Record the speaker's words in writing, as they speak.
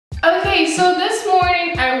Okay, so this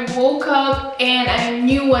morning I woke up and I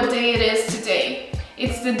knew what day it is today.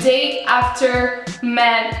 It's the day after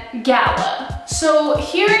Met Gala. So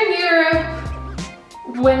here in Europe,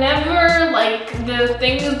 whenever like the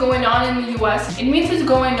thing is going on in the US, it means it's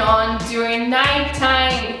going on during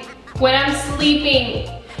nighttime when I'm sleeping.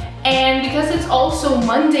 And because it's also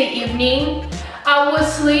Monday evening, I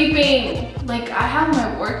was sleeping. Like I have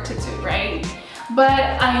my work to do, right?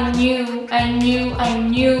 But I knew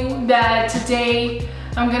that today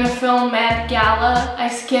I'm gonna film Met Gala. I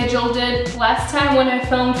scheduled it last time when I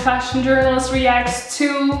filmed Fashion Journalist Reacts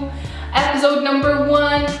 2, episode number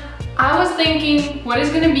 1. I was thinking, what is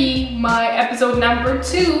gonna be my episode number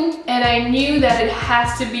 2? And I knew that it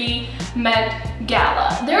has to be Met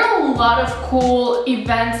Gala. There are a lot of cool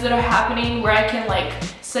events that are happening where I can like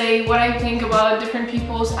say what I think about different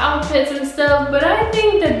people's outfits and stuff, but I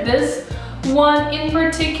think that this one in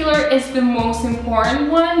particular is the most important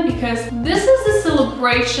one because this is the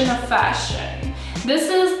celebration of fashion. This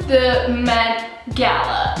is the Met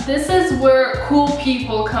Gala. This is where cool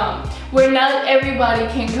people come, where not everybody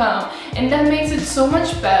can come, and that makes it so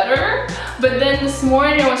much better. But then this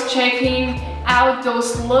morning I was checking out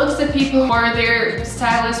those looks that people or their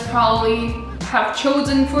stylists probably have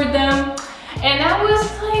chosen for them, and I was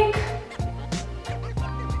like,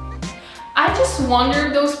 I just wonder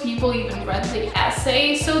if those people even read the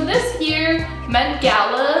essay. So this year, Met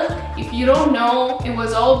Gala, if you don't know, it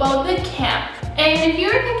was all about the camp. And if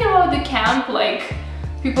you're thinking about the camp, like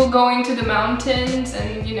people going to the mountains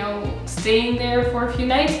and, you know, staying there for a few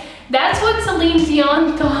nights, that's what Celine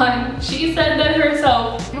Dion thought. She said that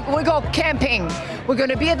herself. We go camping. We're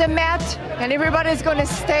gonna be at the Met and everybody's gonna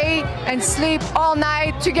stay and sleep all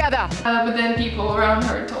night together. But then people around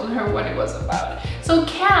her told her what it was about. So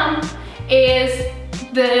camp is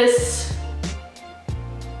this,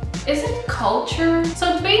 is it culture?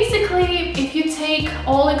 So basically, if you take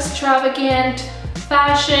all extravagant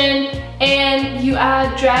fashion and you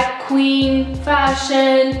add drag queen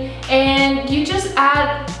fashion and you just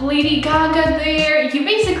add Lady Gaga there, you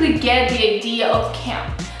basically get the idea of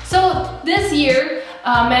camp. So this year,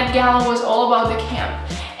 Met Gala was all about the camp.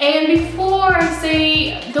 And before I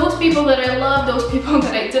say those people that I love, those people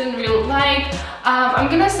that I didn't really like, I'm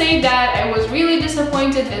gonna say that I was really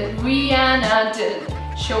disappointed that Rihanna didn't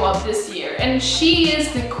show up this year. And she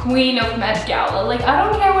is the queen of Met Gala. Like, I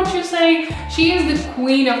don't care what you say, she is the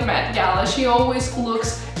queen of Met Gala. She always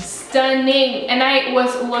looks stunning. And I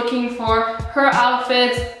was looking for her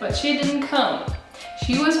outfits, but she didn't come.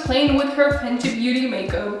 She was playing with her Fenty Beauty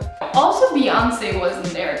makeup. Also, Beyonce wasn't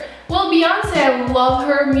there. Well, Beyonce, I love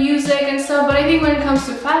her music and stuff, but I think when it comes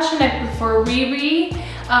to fashion, I prefer Riri.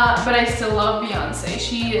 But I still love Beyonce.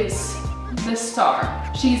 She is the star.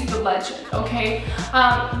 She's the legend, okay?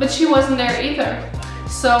 But she wasn't there either.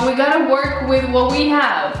 So we gotta work with what we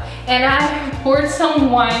have. And I poured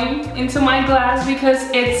some wine into my glass because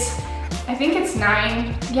it's, I think it's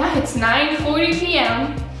 9:40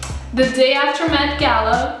 p.m. the day after Met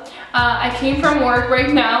Gala. I came from work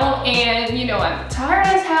right now and, you know, I'm tired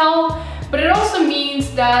as hell, but it also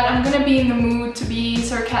means that I'm gonna be in the mood to be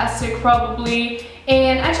sarcastic probably,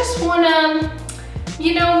 and I just wanna,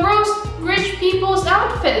 you know, roast rich people's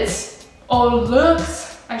outfits, or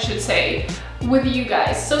looks, I should say, with you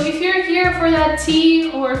guys. So if you're here for that tea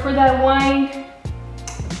or for that wine,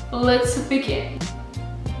 let's begin.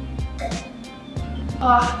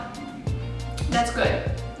 That's good.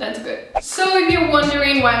 That's good. So if you're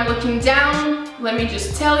wondering why I'm looking down, let me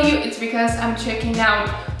just tell you, it's because I'm checking out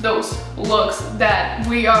those looks that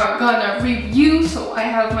we are gonna review. So I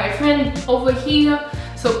have my friend over here,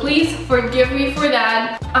 so please forgive me for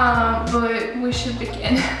that, but we should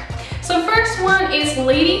begin. So first one is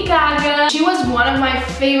Lady Gaga. She was one of my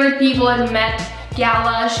favorite people at Met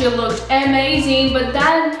Gala. She looked amazing, but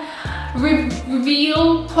that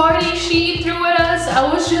reveal party she threw at us, I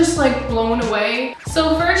was just like blown away.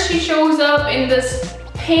 So first she shows up in this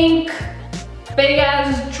pink big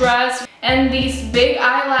ass dress and these big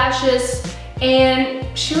eyelashes, and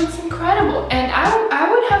she looks incredible. And I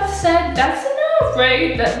would have said that's enough,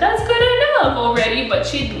 right? That's good enough already, but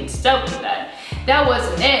she didn't stop with that. That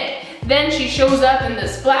wasn't it. Then she shows up in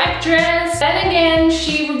this black dress. Then again,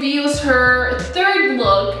 she reveals her third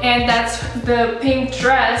look, and that's the pink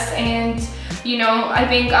dress. And you know, I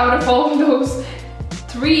think out of all those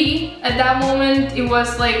three, at that moment, it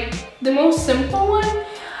was like the most simple one,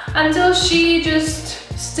 until she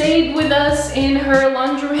just stayed with us in her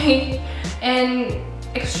lingerie and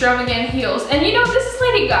extravagant heels. And you know, this is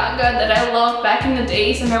Lady Gaga that I loved back in the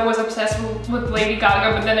days, and I was obsessed with Lady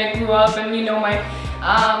Gaga, but then I grew up and, you know, my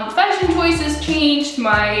fashion choices changed,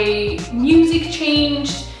 my music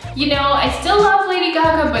changed, You know, I still love Lady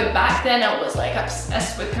Gaga, but back then I was like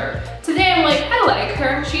obsessed with her. Today I'm like, I like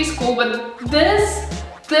her, she's cool, but this,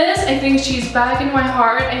 I think she's back in my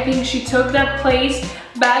heart. I think she took that place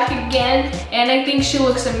back again, and I think she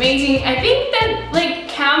looks amazing. I think that like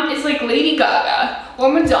Camp is like Lady Gaga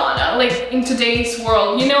or Madonna, like in today's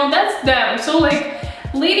world, you know, that's them. So like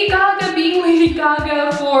Lady Gaga being Lady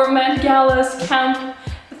Gaga for Met Gala's Camp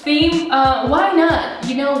theme, why not?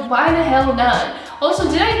 You know, why the hell not? Also,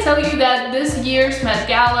 did I tell you that this year's Met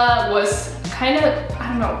Gala was kind of, I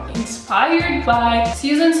don't know, inspired by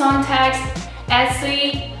Susan Sontag's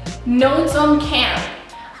essay, Notes on Camp,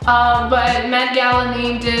 but Met Gala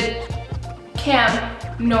named it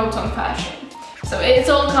Camp Notes on Fashion. So it's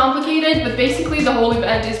all complicated, but basically the whole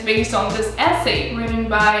event is based on this essay written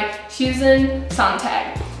by Susan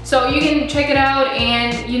Sontag. So you can check it out,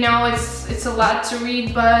 and you know, it's a lot to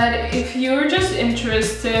read, but if you're just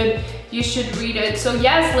interested, you should read it. So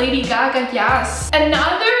yes, Lady Gaga, yes.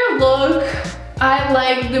 Another look I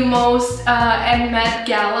like the most at Met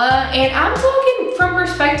Gala, and I'm talking from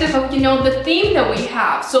perspective of, you know, the theme that we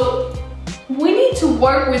have. So we need to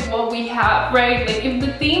work with what we have, right? Like if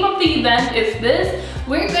the theme of the event is this,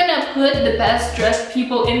 we're gonna put the best dressed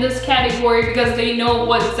people in this category because they know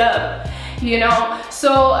what's up, you know?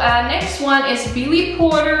 So next one is Billy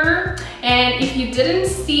Porter, and if you didn't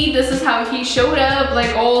see, this is how he showed up,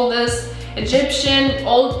 like all this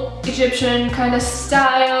old Egyptian kind of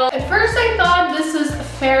style. At first I thought this is a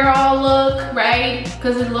Pharaoh look, right?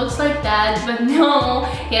 Because it looks like that, but no,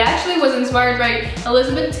 it actually was inspired by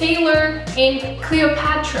Elizabeth Taylor and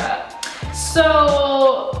Cleopatra.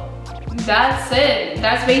 So that's it.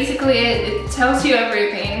 That's basically it. It tells you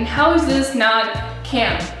everything. How is this not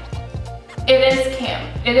camp? It is camp.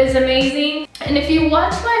 It is amazing. And if you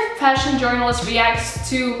watch my fashion journalist reacts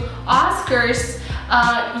to Oscars,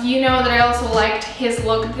 you know that I also liked his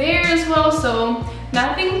look there as well, so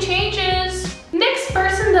nothing changes. Next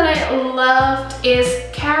person that I loved is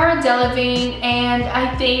Cara Delevingne, and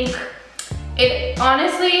I think it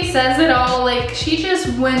honestly says it all. Like, she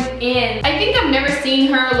just went in. I think I've never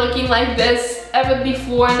seen her looking like this ever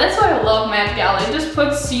before, and that's why I love Met Gala. It just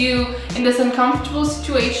puts you in this uncomfortable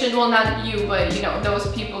situation. Well, not you, but you know, those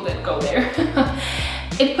people that go there.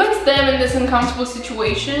 It puts them in this uncomfortable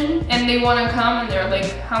situation, and they want to come and they're like,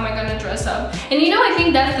 how am I gonna dress up? And you know, I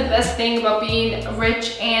think that's the best thing about being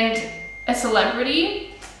rich and a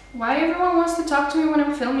celebrity. Why everyone wants to talk to me when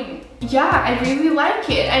I'm filming. Yeah, I really like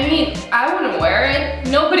it. I mean, I wouldn't wear it.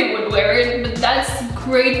 Nobody would wear it, but that's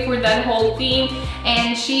great for that whole theme.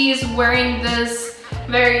 And she's wearing this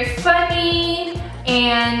very funny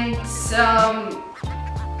and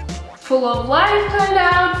full of life kind of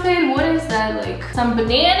outfit. What is that? Like some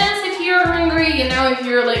bananas if you're hungry, you know, if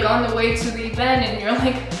you're like on the way to the event and you're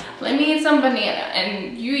like, let me eat some banana,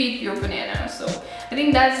 and you eat your banana. So I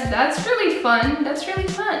think that's really fun. That's really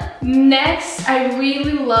fun. Next, I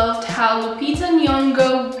really loved how Lupita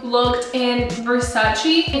Nyong'o looked in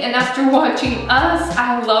Versace, and after watching Us,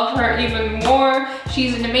 I love her even more.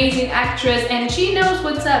 She's an amazing actress and she knows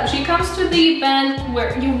what's up. She comes to the event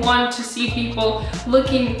where you want to see people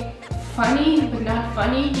looking funny but not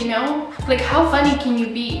funny, you know? Like, how funny can you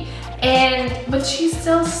be? But she's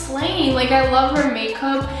still slaying. Like, I love her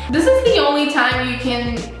makeup. This is the only time you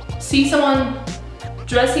can see someone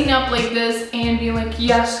dressing up like this and be like,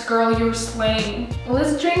 yes girl, you're slaying.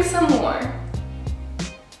 Let's drink some more.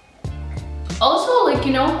 Also, like,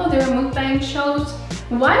 you know how there are mukbang shows?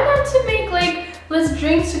 Why not to make like, let's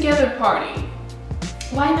drink together party?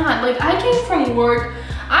 Why not? Like, I came from work,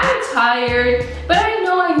 I'm tired, but I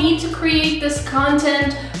know I need to create this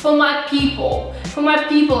content for my people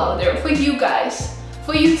out there, for you guys,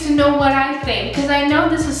 for you to know what I think, because I know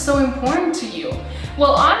this is so important to you.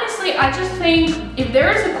 Well, honestly, I just think if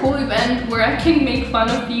there is a cool event where I can make fun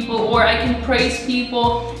of people or I can praise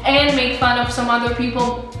people and make fun of some other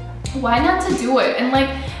people, why not to do it? And like,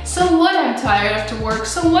 so what, I'm tired after work,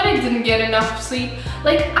 so what, I didn't get enough sleep,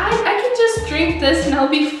 like I can just drink this and I'll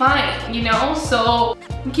be fine, you know? So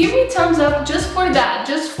give me thumbs up just for that,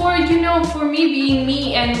 just for, you know, for me being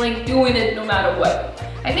me and like doing it no matter what.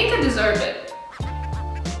 I think I deserve it.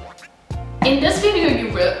 In this video, you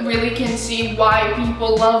really can see why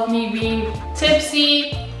people love me being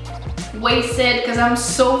tipsy, wasted, because I'm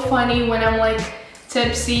so funny when I'm like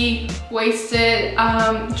tipsy, wasted.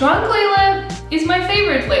 Drunk Layla is my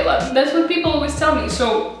favorite Layla. That's what people always tell me,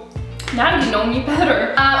 so now you know me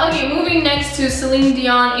better. Okay, moving next to Celine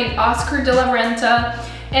Dion and Oscar de la Renta.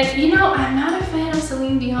 And you know, I'm not a fan of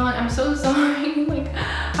Celine Dion. I'm so sorry. Like,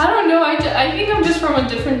 I don't know. I think I'm just from a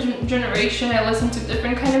different generation. I listen to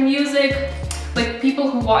different kind of music. like people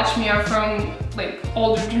who watch me are from like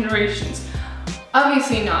older generations.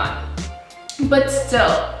 Obviously not. But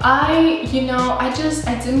still, I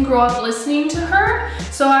didn't grow up listening to her,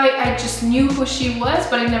 so I just knew who she was,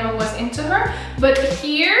 but I never was into her. But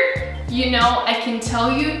here, you know, I can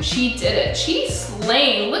tell you, she did it. She's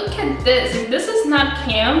slaying. Look at this. If this is not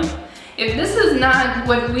camp, if this is not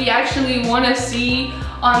what we actually want to see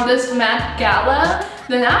on this Met Gala,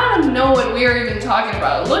 then I don't know what we're even talking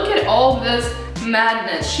about. Look at all this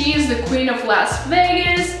madness. She is the queen of Las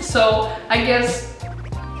Vegas, so I guess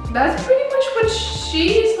that's pretty much what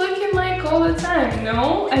she's looking like all the time,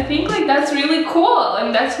 no? I think like that's really cool,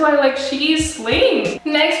 and that's why like she's slaying.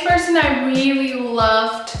 Next person I really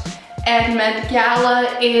loved at Met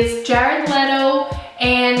Gala is Jared Leto,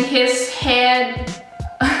 and his head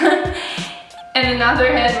and another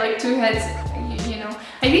head, like two heads, you know.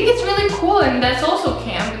 I think it's really cool, and that's also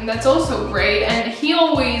camp, and that's also great, and he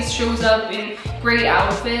always shows up in great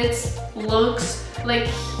outfits, looks, like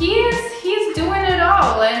he's doing it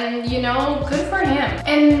all, and you know, good for him.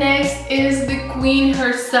 And next is the queen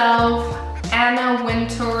herself, Anna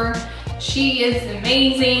Wintour. She is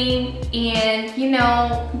amazing, and you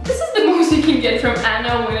know, this is the most you can get from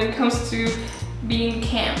Anna when it comes to being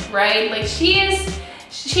camp, right? Like she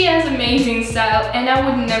has amazing style, and I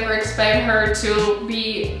would never expect her to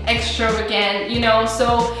be extravagant, you know.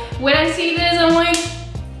 So when I see this, I'm like,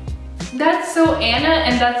 that's so Anna,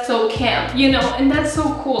 and that's so camp, you know, and that's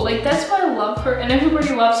so cool. Like that's why I love her, and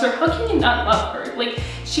everybody loves her. How can you not love her? Like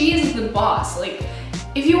she is the boss. Like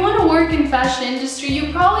if you want to work in fashion industry,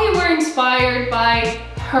 you probably were inspired by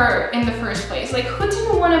her in the first place. Like who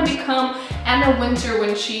didn't want to become Anna Wintour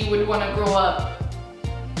when she would want to grow up?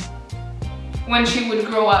 When she would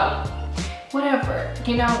grow up, whatever,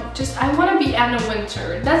 you know, just I want to be Anna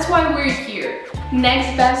Wintour. That's why we're here.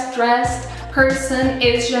 Next best dressed person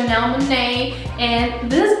is Janelle Monáe,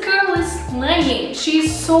 and this girl is slaying.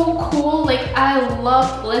 She's so cool. Like I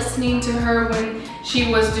loved listening to her when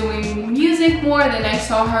she was doing music more than I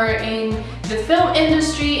saw her in the film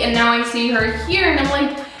industry, and now I see her here, and I'm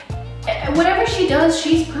like, whatever she does,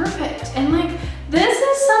 she's perfect. And like this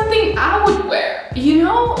is something I would wear, you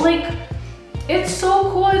know, like it's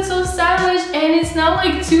so cool, it's so stylish, and it's not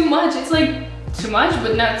like too much. It's like too much,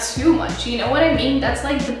 but not too much, you know what I mean? That's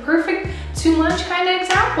like the perfect too much kind of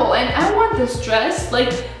example, and I want this dress.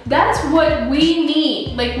 Like that's what we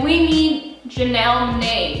need. Like we need Janelle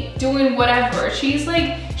Monáe doing whatever. She's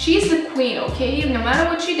the queen, okay? No matter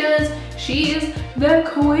what she does, she is the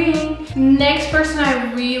queen. Next person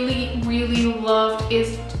I really loved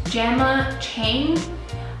is Gemma Chang,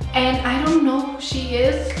 and I don't know who she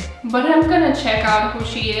is, but I'm gonna check out who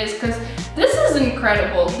she is, because this is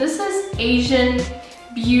incredible. This is Asian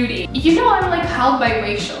beauty. You know, I'm like half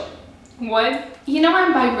biracial. What? You know,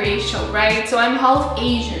 I'm biracial, right? So I'm half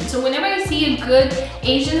Asian. So whenever I see a good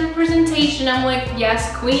Asian representation, I'm like,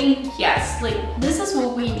 yes, queen, yes. Like, this is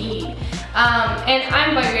what we need. And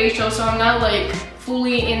I'm biracial, so I'm not like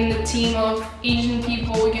fully in the team of Asian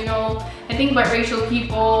people, you know. I think biracial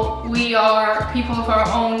people, we are people of our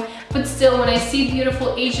own, but still when I see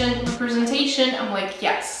beautiful Asian representation, I'm like,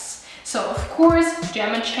 yes. So of course,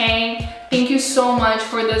 Gemma Chang, thank you so much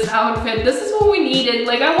for this outfit. This is what we needed.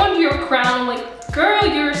 Like I want your crown. I'm like, girl,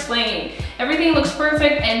 you're slaying. Everything looks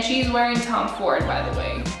perfect, and she's wearing Tom Ford, by the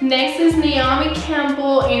way. Next is Naomi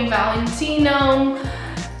Campbell in Valentino.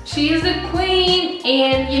 She is the queen,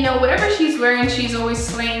 and you know, whatever she's wearing, she's always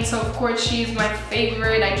slaying. So of course she's my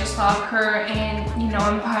favorite. I just love her, and you know,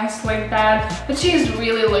 I'm biased like that, but she is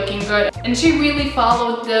really looking good, and she really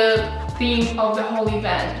followed the theme of the whole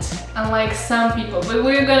event, unlike some people. But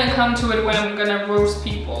we're gonna come to it when I'm gonna roast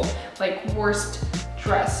people, like worst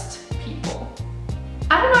dressed people.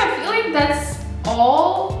 I don't know, I feel like that's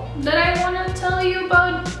all that I want to tell you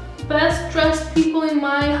about best dressed people in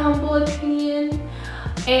my humble opinion.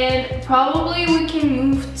 And probably we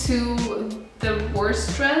can move to the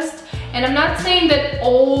worst dressed. And I'm not saying that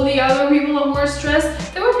all the other people are worst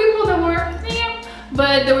dressed. There were people that were, yeah,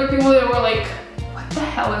 but there were people that were like, what the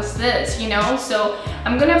hell is this, you know? So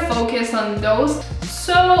I'm gonna focus on those.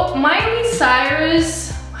 So Miley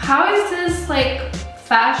Cyrus, how is this like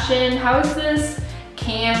fashion? How is this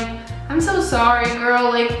camp? I'm so sorry,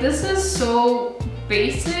 girl. Like this is so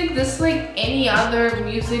basic. This is like any other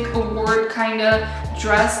music award kind of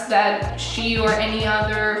dress that she or any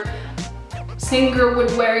other singer would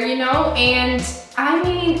wear, you know? And I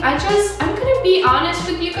mean, I'm gonna be honest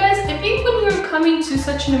with you guys. I think when you're coming to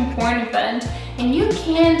such an important event and you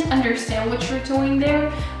can't understand what you're doing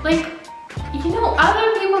there, like, you know,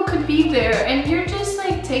 other people could be there and you're just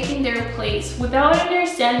like taking their place without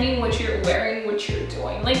understanding what you're wearing, what you're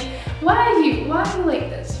doing. Like, Why are you like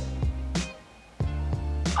this?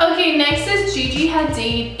 Okay, next is Gigi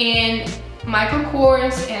Hadid in Michael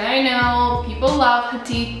Kors, and I know people love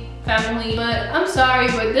Hadid family, but I'm sorry,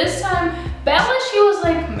 but this time Bella, she was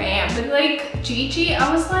like, man, but like Gigi,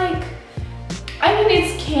 I was like, I mean,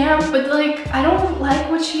 it's camp, but like, I don't like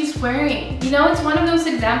what she's wearing. You know, it's one of those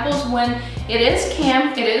examples when it is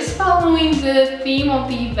camp, it is following the theme of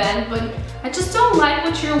the event, but I just don't like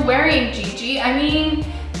what you're wearing, Gigi. I mean,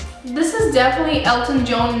 this is definitely Elton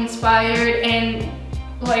John inspired and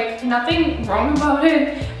like nothing wrong about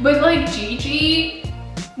it, but like Gigi,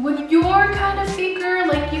 with your kind of figure,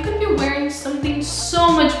 like you could be wearing something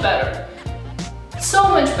so much better. So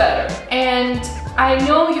much better. And I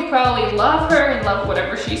know you probably love her and love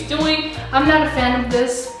whatever she's doing. I'm not a fan of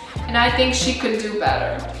this, and I think she could do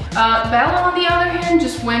better. Bella, on the other hand,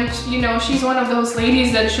 just went, you know, she's one of those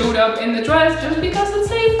ladies that showed up in the dress just because it's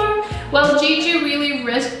safer. Well, Gigi really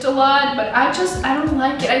risked a lot, but I don't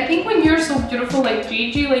like it. I think when you're so beautiful like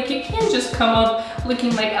Gigi, like you can't just come up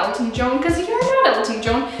looking like Elton John, because you're not Elton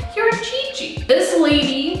John, you're Gigi. This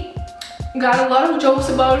lady got a lot of jokes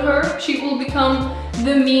about her. She will become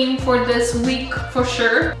the meme for this week for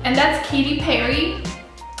sure. And that's Katy Perry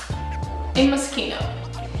in Moschino,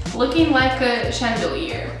 looking like a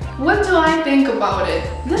chandelier. What do I think about it?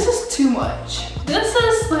 This is too much. This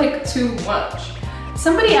is like too much.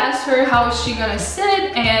 Somebody asked her how is she gonna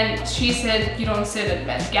sit, and she said, you don't sit at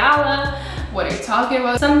Met Gala. What are you talking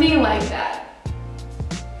about? Something like that.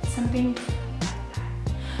 Something.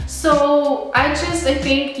 So I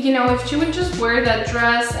think, you know, if she would just wear that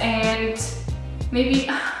dress and maybe,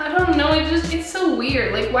 I don't know, it's so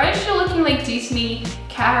weird. Like, why is she looking like Disney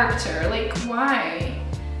character? Like, why?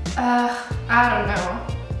 I don't know.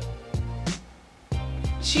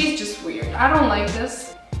 She's just weird. I don't like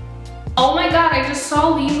this. Oh my god, I just saw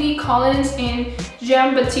Lily Collins in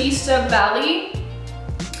Giambattista Ballet,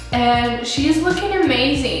 and she's looking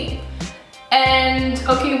amazing. And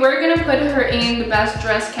okay, we're gonna put her in the best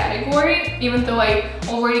dress category, even though I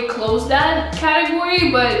already closed that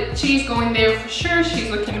category, but she's going there for sure.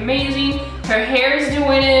 She's looking amazing. Her hair is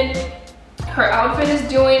doing it. Her outfit is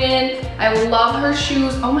doing it. I love her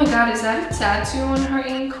shoes. Oh my god, is that a tattoo on her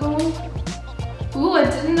ankle? Ooh, I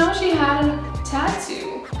didn't know she had a tattoo.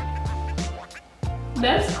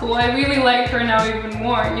 That's cool. I really like her now even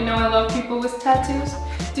more. You know, I love people with tattoos.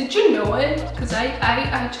 Did you know it? Because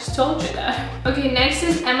I just told you that. Okay, next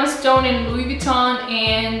is Emma Stone in Louis Vuitton,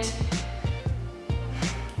 and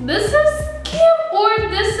this is cute, or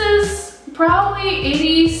this is probably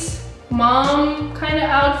 80s mom kind of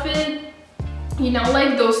outfit. You know,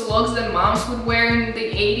 like those looks that moms would wear in the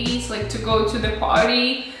 80s, like to go to the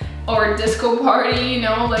party or disco party, you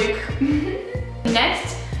know, like.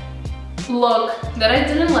 Next look that I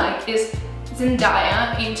didn't like is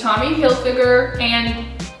Zendaya in Tommy Hilfiger, and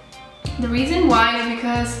the reason why is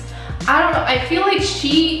because, I don't know, I feel like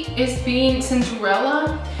she is being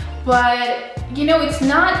Cinderella, but you know, it's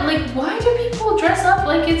not like, why do people dress up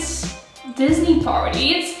like it's Disney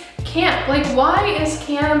party? It's camp. Like, why is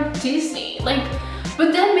camp Disney? Like,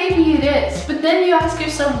 but then maybe it is, but then you ask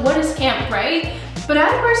yourself, what is camp, right? But I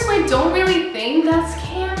personally don't really think that's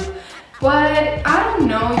camp. But I don't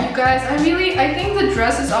know, you guys, I think the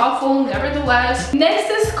dress is awful nevertheless.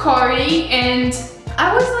 Next is Cardi, and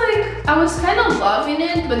I was kind of loving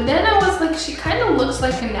it, but then I was like, she kind of looks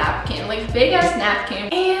like a napkin, like big ass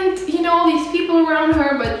napkin. And you know, all these people around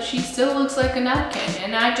her, but she still looks like a napkin,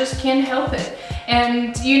 and I just can't help it.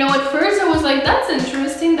 And you know, at first I was like, that's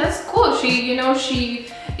interesting, that's cool. She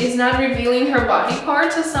is not revealing her body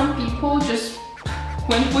parts as some people just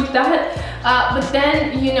went with that. But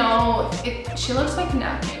then, you know, she looks like a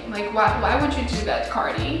napkin. Like, why would you do that,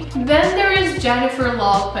 Cardi? Then there is Jennifer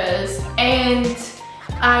Lopez, and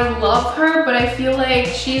I love her, but I feel like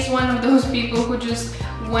she's one of those people who just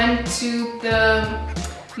went to the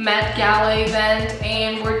Met Gala event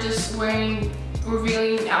and were just wearing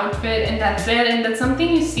revealing outfit, and that's it. And that's something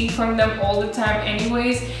you see from them all the time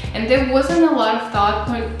anyways, and there wasn't a lot of thought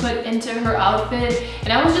put into her outfit,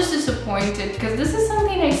 and I was just disappointed because this is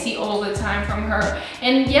something I see all the time from her.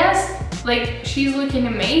 And yes, like, she's looking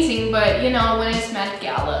amazing, but you know, when it's Met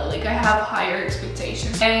Gala, like, I have higher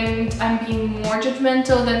expectations and I'm being more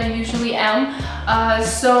judgmental than I usually am.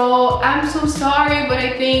 So I'm so sorry, but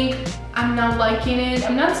I think I'm not liking it.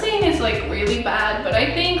 I'm not saying it's like really bad, but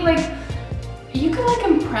I think like you can like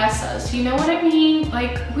impress us, you know what I mean?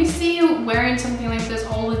 Like, we see you wearing something like this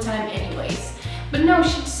all the time anyways. But no,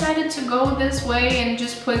 she decided to go this way and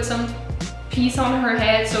just put some piece on her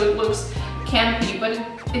head so it looks campy, but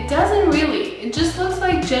it doesn't really. It just looks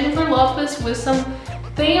like Jennifer Lopez with some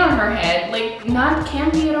thing on her head, like not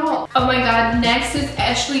campy at all. Oh my god, next is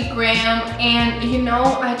Ashley Graham, and you know,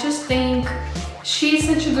 I just think she's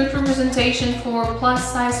such a good representation for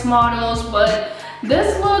plus size models, but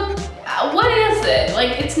this look, what is it?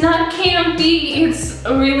 Like, it's not campy, it's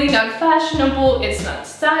really not fashionable, it's not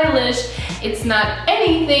stylish, it's not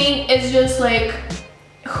anything. It's just like,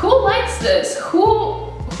 who likes this?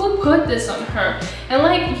 Who put this on her? And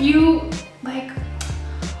like,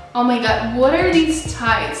 oh my god, what are these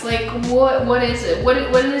tights? Like, what is it? What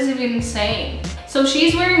is it even saying? So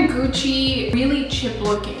she's wearing Gucci, really cheap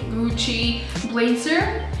looking Gucci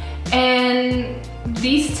blazer and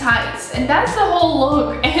these tights, and that's the whole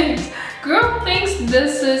look. And girl thinks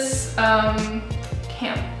this is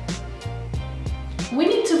camp. We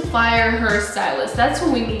need to fire her stylist. That's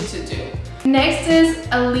what we need to do. Next is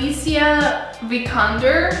Alicia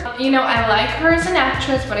Vikander. You know, I like her as an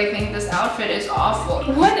actress, but I think this outfit is awful.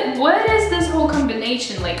 What is this whole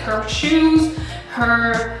combination? Like her shoes,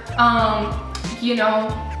 her you know,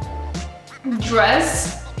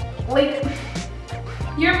 dress. Like,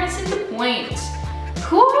 you're missing the point.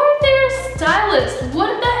 Who are their stylists?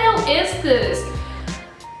 What the hell is this?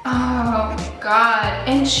 Oh my god.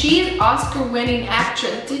 And she's Oscar-winning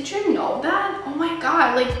actress. Did you know that? Oh my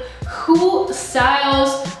god. Like, who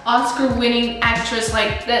styles Oscar-winning actress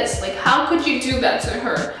like this? Like, how could you do that to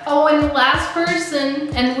her? Oh, and last person,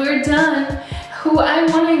 and we're done, who I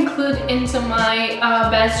want to include into my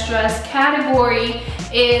best dress category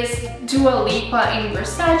is Dua Lipa in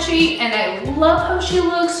Versace, and I love how she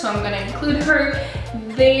looks, so I'm gonna include her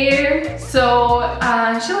there. So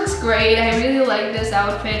she looks great. I really like this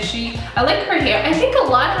outfit. I like her hair. I think a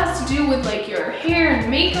lot has to do with like your hair and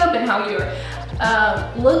makeup and how your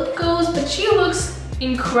look goes, but she looks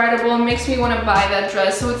incredible. It makes me want to buy that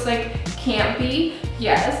dress. So it's like campy,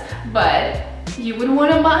 yes, but you would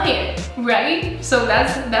want to buy it, right? So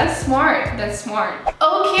that's smart. That's smart.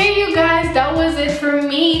 Okay, you guys, that was it for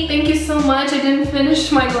me. Thank you so much. I didn't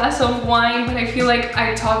finish my glass of wine, but I feel like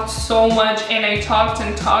I talked so much, and I talked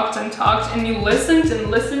and talked and talked, and you listened and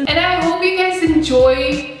listened. And I hope you guys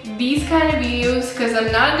enjoy these kind of videos, because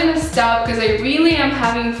I'm not gonna stop, because I really am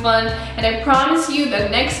having fun, and I promise you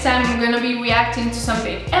that next time I'm gonna be reacting to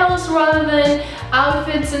something else rather than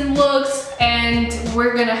outfits and looks, and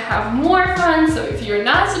we're gonna have more fun. So if you're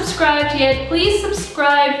not subscribed yet, please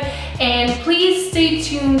subscribe, and please stay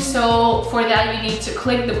tuned. So for that, you need to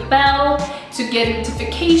click the bell to get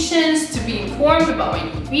notifications, to be informed about my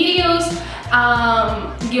new videos.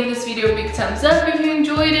 Give this video a big thumbs up if you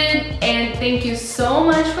enjoyed it, and thank you so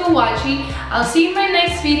much for watching. I'll see you in my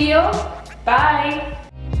next video. Bye!